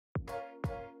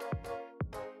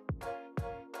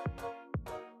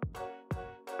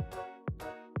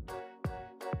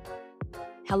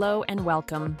Hello and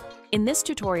welcome. In this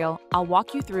tutorial, I'll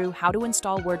walk you through how to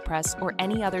install WordPress or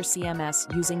any other CMS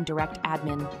using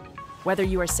DirectAdmin. Whether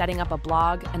you are setting up a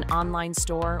blog, an online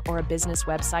store, or a business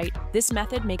website, this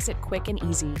method makes it quick and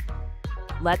easy.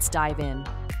 Let's dive in.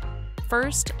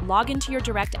 First, log into your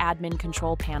DirectAdmin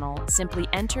control panel. Simply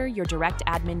enter your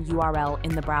DirectAdmin URL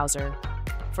in the browser.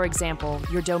 For example,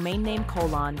 your domain name :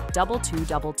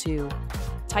 /2222.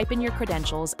 Type in your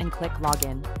credentials and click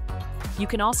Login. You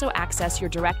can also access your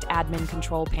DirectAdmin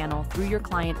control panel through your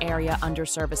client area under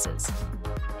Services.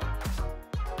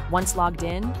 Once logged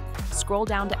in, scroll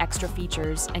down to Extra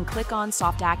Features and click on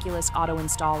Softaculous Auto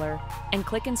Installer and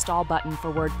click Install button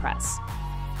for WordPress.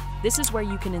 This is where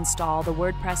you can install the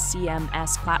WordPress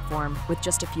CMS platform with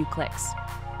just a few clicks.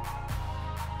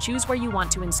 Choose where you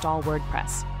want to install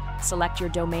WordPress. Select your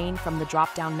domain from the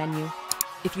drop-down menu.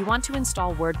 If you want to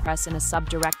install WordPress in a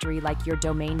subdirectory like your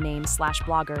domain name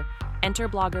 /blogger, enter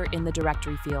Blogger in the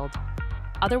directory field.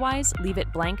 Otherwise, leave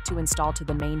it blank to install to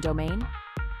the main domain.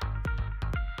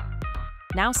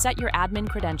 Now set your admin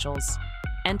credentials.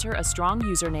 Enter a strong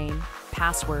username,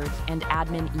 password, and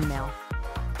admin email.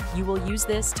 You will use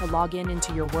this to log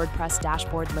into your WordPress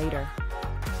dashboard later.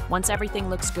 Once everything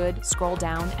looks good, scroll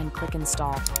down and click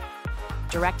Install.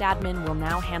 DirectAdmin will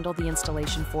now handle the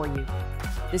installation for you.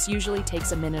 This usually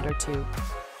takes a minute or two.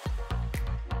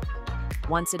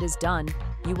 Once it is done,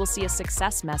 you will see a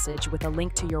success message with a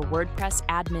link to your WordPress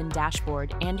admin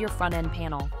dashboard and your front-end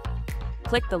panel.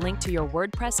 Click the link to your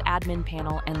WordPress admin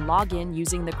panel and log in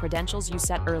using the credentials you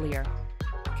set earlier.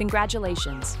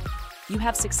 Congratulations! You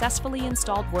have successfully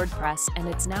installed WordPress and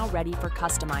it's now ready for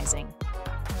customizing.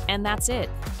 And that's it.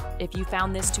 If you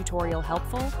found this tutorial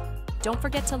helpful, don't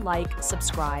forget to like,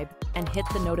 subscribe, and hit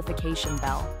the notification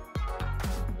bell.